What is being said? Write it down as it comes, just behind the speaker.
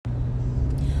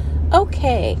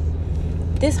Okay,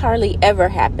 this hardly ever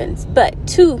happens, but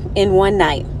 2 in one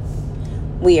night.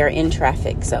 We are in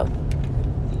traffic, so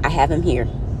I have him here.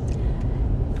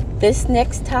 This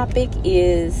next topic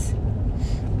is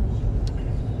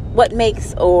what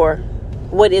makes or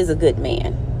what is a good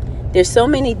man. There's so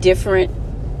many different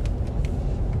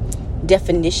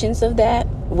definitions of that.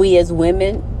 We as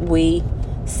women, we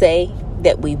say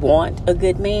that we want a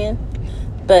good man.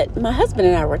 But my husband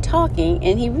and I were talking,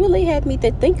 and he really had me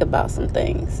to think about some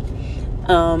things.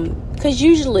 Because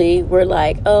usually we're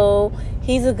like, oh,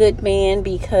 he's a good man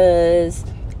because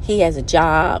he has a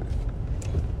job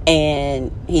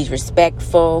and he's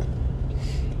respectful.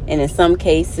 And in some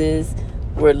cases,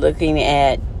 we're looking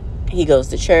at he goes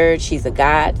to church, he's a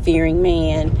God-fearing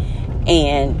man,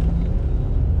 and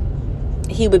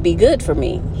he would be good for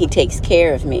me. He takes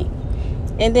care of me.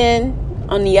 And then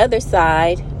on the other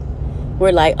side,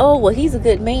 we're like, oh, well, he's a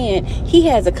good man. He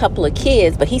has a couple of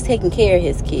kids, but he's taking care of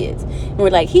his kids. And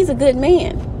we're like, he's a good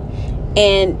man.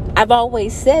 And I've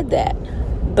always said that.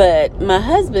 But my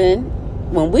husband,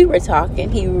 when we were talking,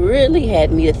 he really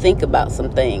had me to think about some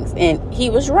things. And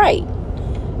he was right.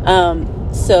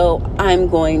 So I'm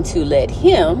going to let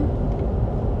him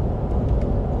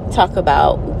talk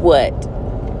about what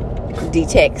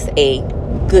detects a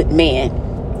good man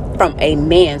from a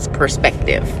man's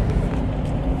perspective.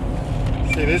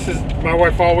 See, this is, my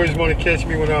wife always want to catch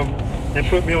me when and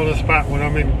put me on the spot when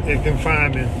I'm in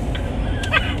confinement.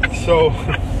 So,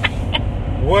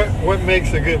 what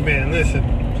makes a good man? Listen,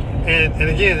 and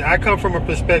again, I come from a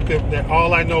perspective that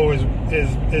all I know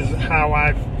is how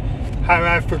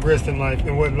I've progressed in life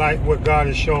and what God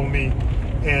has shown me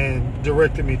and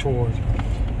directed me towards.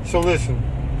 So listen,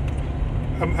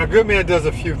 a good man does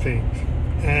a few things,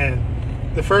 and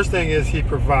the first thing is he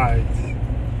provides,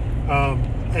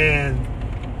 and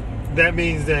that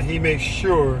means that he makes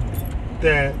sure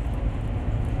that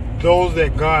those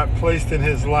that God placed in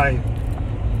his life,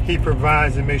 he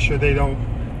provides and makes sure they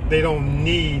don't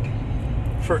need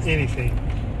for anything.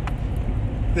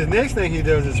 The next thing he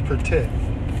does is protect.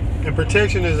 And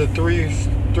protection is a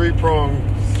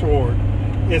three-pronged sword.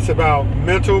 It's about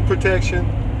mental protection,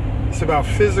 it's about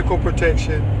physical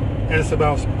protection, and it's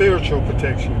about spiritual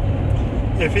protection.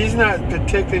 If he's not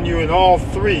protecting you in all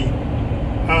three,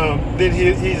 then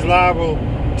he's liable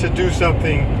to do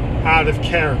something out of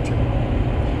character.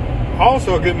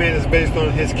 Also, a good man is based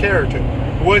on his character.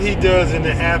 What he does in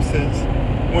the absence,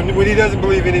 when he doesn't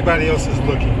believe anybody else is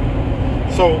looking.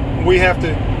 So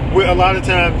a lot of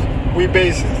times, we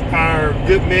base our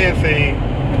good man thing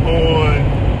on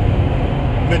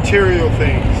material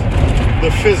things,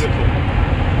 the physical.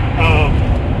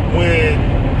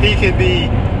 When he can be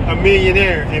a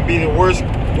millionaire and be the worst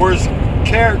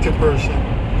character person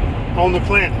on the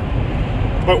planet,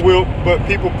 but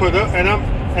people put up, and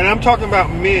I'm talking about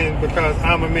men because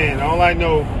I'm a man. All I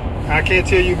know, I can't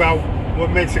tell you about what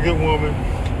makes a good woman.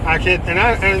 I can't,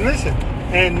 and listen,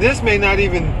 and this may not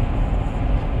even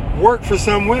work for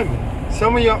some women.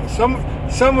 Some of y'all,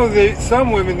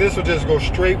 some women, this will just go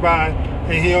straight by,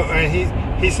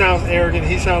 and he sounds arrogant.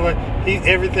 He sounds like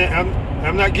everything.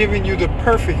 I'm not giving you the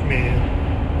perfect man.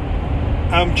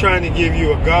 I'm trying to give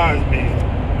you a God's man.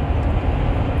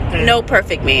 And, no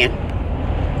perfect man.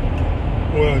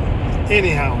 Well,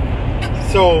 anyhow,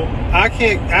 so I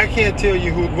can't tell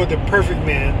you what the perfect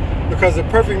man, because the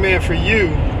perfect man for you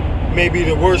may be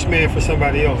the worst man for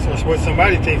somebody else, or what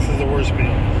somebody thinks is the worst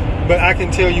man. But I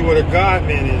can tell you what a God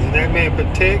man is, and that man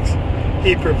protects,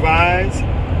 he provides,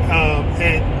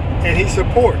 and he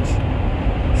supports.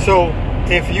 So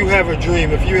if you have a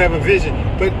dream, if you have a vision,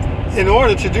 but in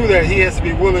order to do that, he has to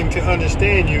be willing to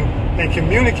understand you and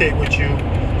communicate with you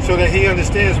so that he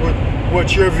understands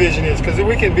what your vision is. Because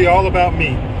we can be all about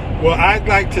me. Well, I'd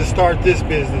like to start this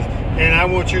business, and I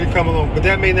want you to come along, but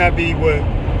that may not be what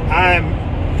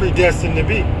I'm predestined to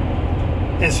be.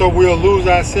 And so we'll lose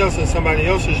ourselves in somebody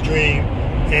else's dream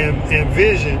and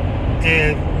vision,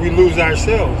 and we lose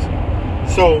ourselves.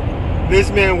 So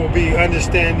this man will be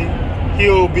understanding.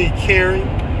 He'll be caring.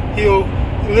 He'll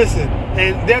listen.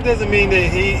 And that doesn't mean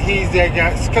that he's that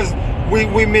guy, because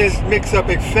we mix up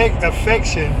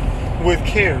affection with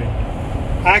caring.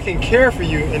 I can care for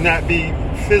you and not be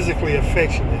physically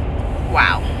affectionate.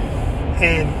 Wow.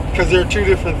 And because they're two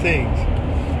different things.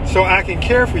 So I can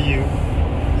care for you,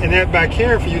 and that by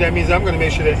caring for you, that means I'm going to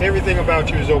make sure that everything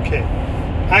about you is okay.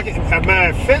 My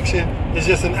affection is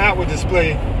just an outward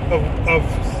display of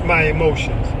my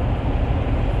emotions.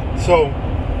 So,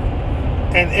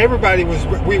 and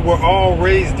we were all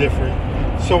raised different.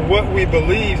 So what we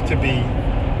believe to be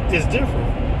is different.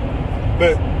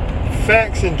 But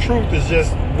facts and truth is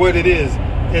just what it is.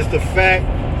 It's the fact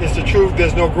It's the truth.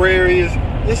 There's no gray areas.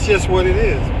 It's just what it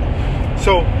is.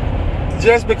 So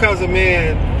just because a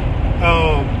man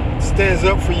stands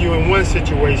up for you in one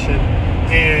situation,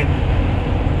 and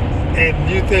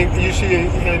you think you see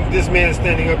this man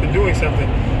standing up and doing something,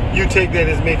 you take that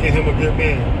as making him a good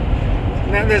man.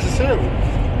 Not necessarily,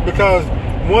 because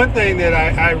one thing that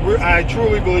I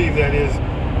truly believe that is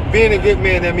being a good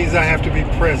man. That means I have to be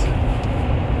present,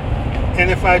 and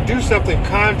if I do something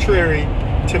contrary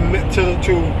to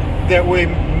that way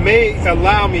may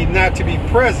allow me not to be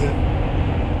present,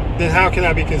 then how can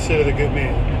I be considered a good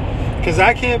man? Because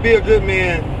I can't be a good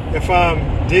man if I'm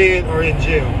dead or in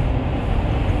jail.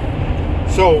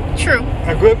 So true.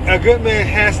 A good man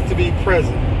has to be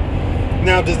present.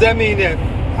 Now, does that mean that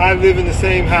I live in the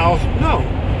same house? No.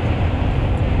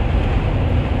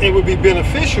 It would be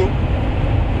beneficial,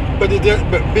 but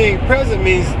being present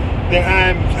means that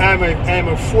I'm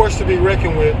a force to be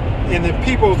reckoned with in the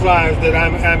people's lives that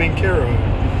I'm in care of,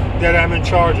 that I'm in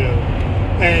charge of,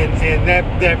 and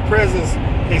that presence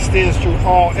extends through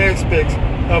all aspects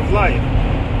of life.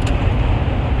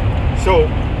 So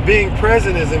being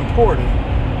present is important.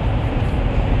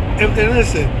 And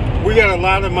listen, we got a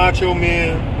lot of macho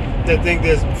men that think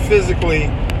that physically,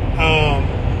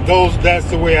 that's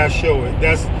the way I show it.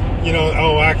 That's,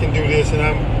 oh, I can do this, and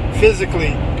I'm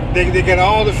physically, they got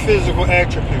all the physical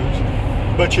attributes,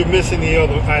 but you're missing the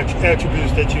other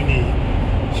attributes that you need.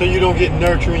 So you don't get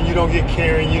nurturing, you don't get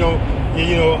caring, we don't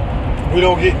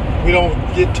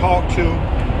get talked to,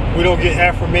 we don't get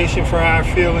affirmation for our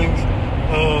feelings.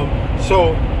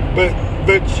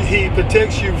 But he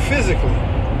protects you physically.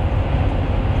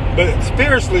 But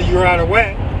spiritually, you're out of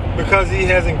whack because he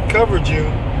hasn't covered you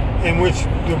in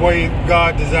the way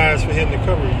God desires for him to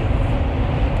cover you.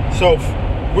 So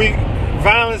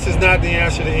violence is not the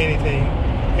answer to anything.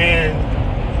 And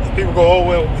people go, oh,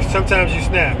 well, sometimes you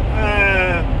snap.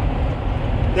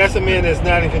 That's a man that's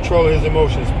not in control of his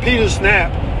emotions. Peter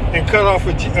snapped and cut off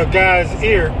a guy's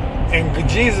ear, and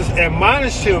Jesus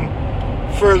admonished him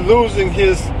for losing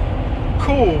his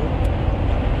cool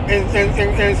and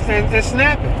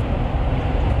snapping.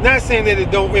 Not saying that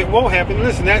it won't happen.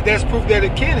 Listen, that's proof that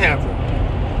it can happen.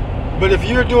 But if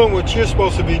you're doing what you're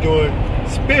supposed to be doing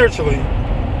spiritually,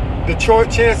 the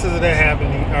chances of that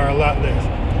happening are a lot less.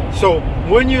 So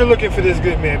when you're looking for this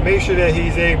good man, make sure that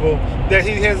he's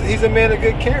a man of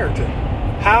good character.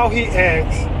 How he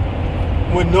acts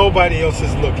when nobody else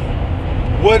is looking.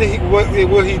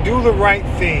 Will he do the right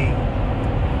thing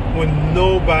when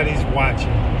nobody's watching?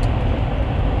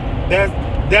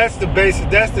 That's the basic.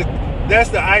 That's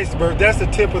the iceberg. That's the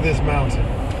tip of this mountain.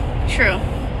 True.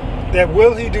 That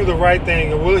will he do the right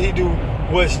thing, or will he do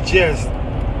what's just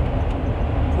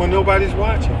when nobody's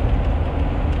watching?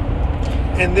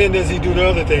 And then does he do the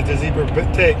other things? Does he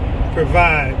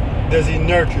provide? Does he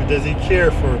nurture? Does he care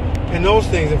for? And those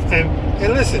things.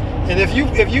 And listen. And if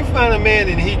you find a man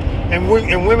and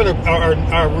women are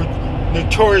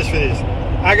notorious for this.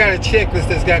 I got a checklist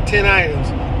that's got 10 items,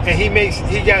 and he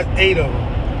got 8 of them.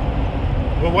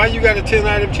 Well, why you got a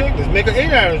 10-item checklist? Make an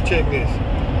 8-item checklist.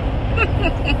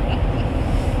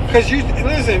 Because you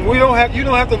don't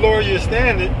have to lower your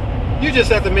standard. You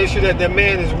just have to make sure that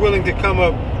man is willing to come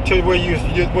up to where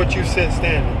what you set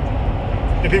standard.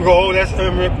 And people go, oh, that's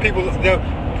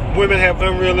women have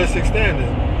unrealistic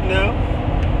standards.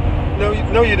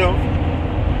 No, you don't.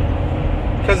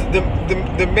 Because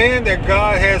the man that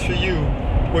God has for you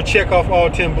will check off all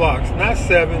 10 blocks, not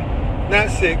 7, not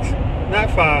 6, not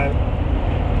 5.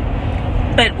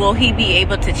 But will he be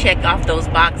able to check off those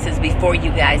boxes before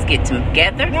you guys get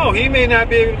together? No, he may not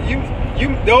be able.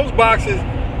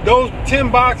 Those 10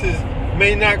 boxes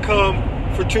may not come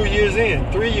for 2 years in,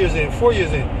 3 years in, 4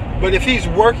 years in. But if he's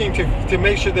working to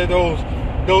make sure that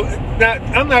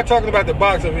I'm not talking about the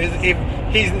box of if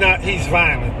he's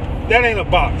violent. That ain't a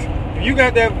box. If you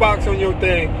got that box on your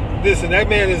thing, listen, that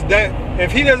man is that.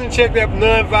 If he doesn't check that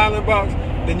non-violent box,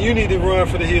 then you need to run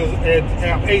for the hills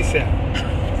ASAP.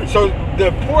 So the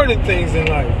important things in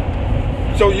life.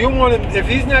 So you want to, if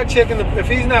he's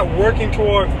not working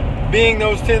toward being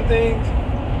those 10 things,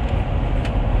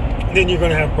 then you're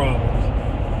going to have problems.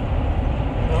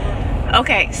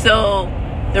 Okay, so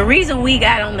the reason we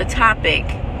got on the topic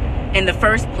in the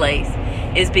first place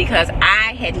is because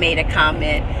I had made a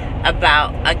comment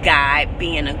about a guy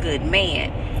being a good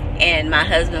man. And my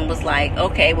husband was like,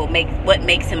 okay, well, what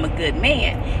makes him a good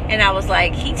man? And I was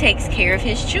like, he takes care of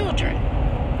his children.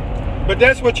 But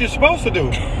that's what you're supposed to do.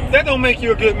 That don't make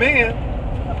you a good man.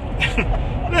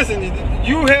 Listen,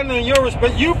 you handling your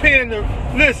respect. You paying the.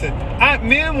 Listen,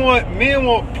 men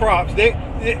want props.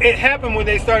 It happened when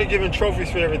they started giving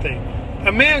trophies for everything.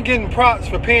 a man getting props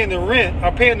for paying the rent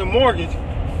or paying the mortgage,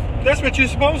 that's what you're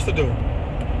supposed to do.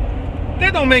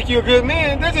 That don't make you a good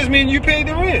man. That just means you paid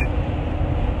the rent.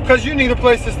 Because you need a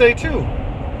place to stay too.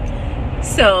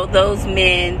 So those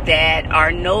men that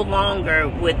are no longer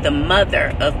with the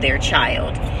mother of their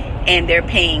child and they're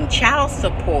paying child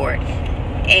support,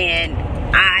 and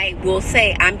I will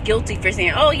say I'm guilty for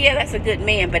saying, oh yeah, that's a good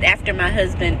man, but after my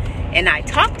husband and I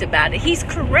talked about it, he's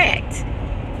correct.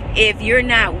 If you're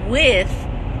not with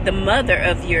the mother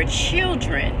of your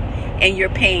children and you're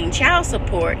paying child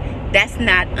support, that's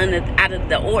not out of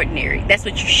the ordinary. That's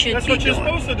what you should be doing. That's what you're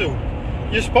supposed to do.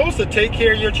 You're supposed to take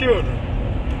care of your children.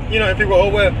 You know, if people, oh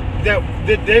well,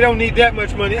 that they don't need that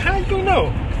much money. How you know?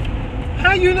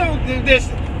 How you know this?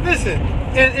 Listen,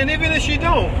 and even if she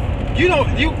don't,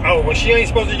 oh well, she ain't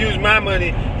supposed to use my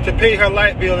money to pay her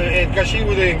light bill, and because she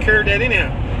would have incurred that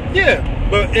anyhow. Yeah,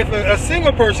 but if a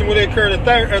single person would have incurred a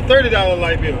 $30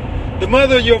 light bill, the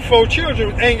mother of your 4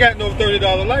 children ain't got no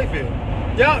 $30 light bill.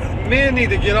 Y'all men need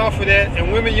to get off of that,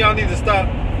 and women, y'all need to stop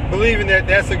believing that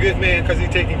that's a good man because he's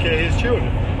taking care of his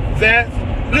children.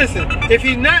 Listen, if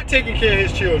he's not taking care of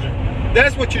his children,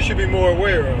 that's what you should be more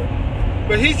aware of.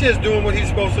 But he's just doing what he's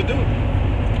supposed to do.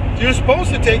 You're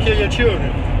supposed to take care of your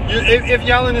children. If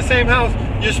y'all in the same house,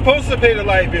 you're supposed to pay the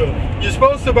light bill. You're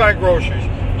supposed to buy groceries.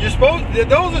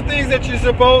 Those are things that you're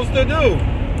supposed to do.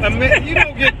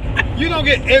 You don't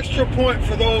get extra point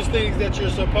for those things that you're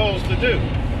supposed to do.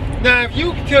 Now, if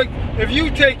you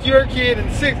take your kid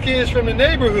and 6 kids from the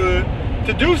neighborhood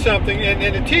to do something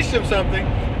and to teach them something,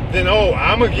 then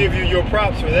I'm gonna give you your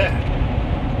props for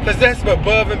that, because that's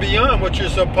above and beyond what you're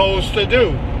supposed to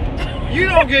do. You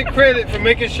don't get credit for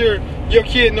making sure your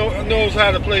kid knows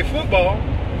how to play football.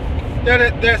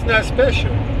 That's not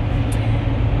special.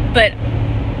 But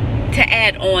to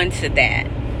add on to that,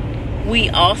 we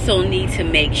also need to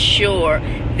make sure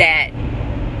that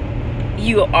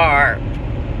you are,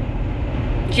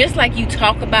 just like you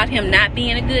talk about him not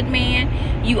being a good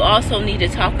man, you also need to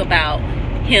talk about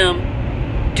him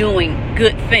doing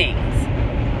good things.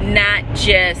 Not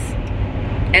just,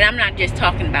 and I'm not just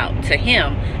talking about to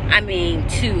him, I mean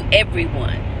to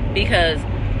everyone, because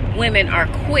women are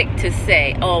quick to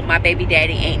say, oh, my baby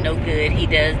daddy ain't no good, he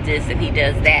does this and he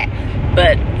does that.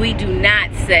 But we do not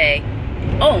say,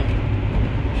 oh,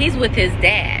 he's with his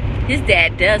dad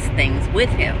does things with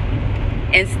him.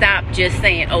 And stop just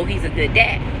saying, oh, he's a good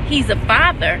dad. He's a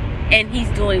father, and he's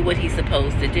doing what he's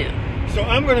supposed to do. So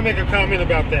I'm going to make a comment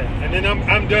about that, and then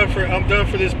I'm done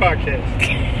for this podcast.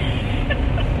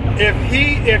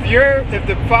 If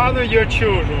the father of your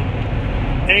children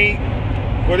ain't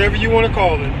whatever you want to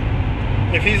call it,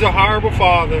 if he's a horrible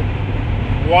father,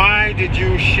 why did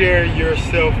you share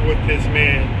yourself with this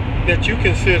man that you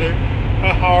consider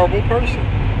a horrible person?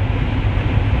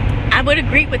 I would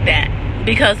agree with that.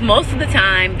 Because most of the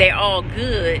time, they're all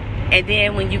good. And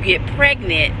then when you get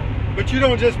pregnant... But you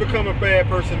don't just become a bad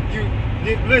person.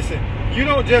 Listen, you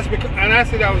don't just become... And I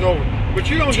said I was over. But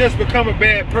you don't just become a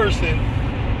bad person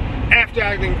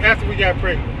after we got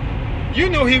pregnant. You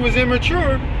know he was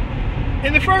immature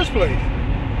in the first place.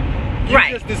 You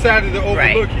just decided to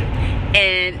overlook it.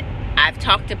 And I've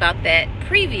talked about that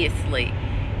previously.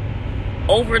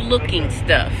 Overlooking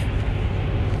stuff.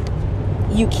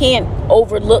 You can't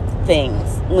overlook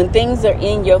things. When things are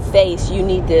in your face, you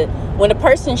need to, when a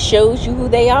person shows you who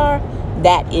they are,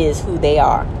 that is who they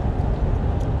are.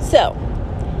 So,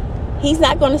 he's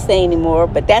not going to say anymore,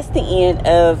 but that's the end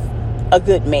of a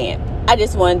good man. I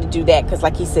just wanted to do that because,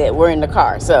 like he said, we're in the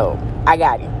car, so I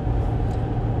got him.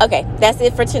 Okay, that's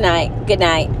it for tonight. Good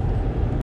night.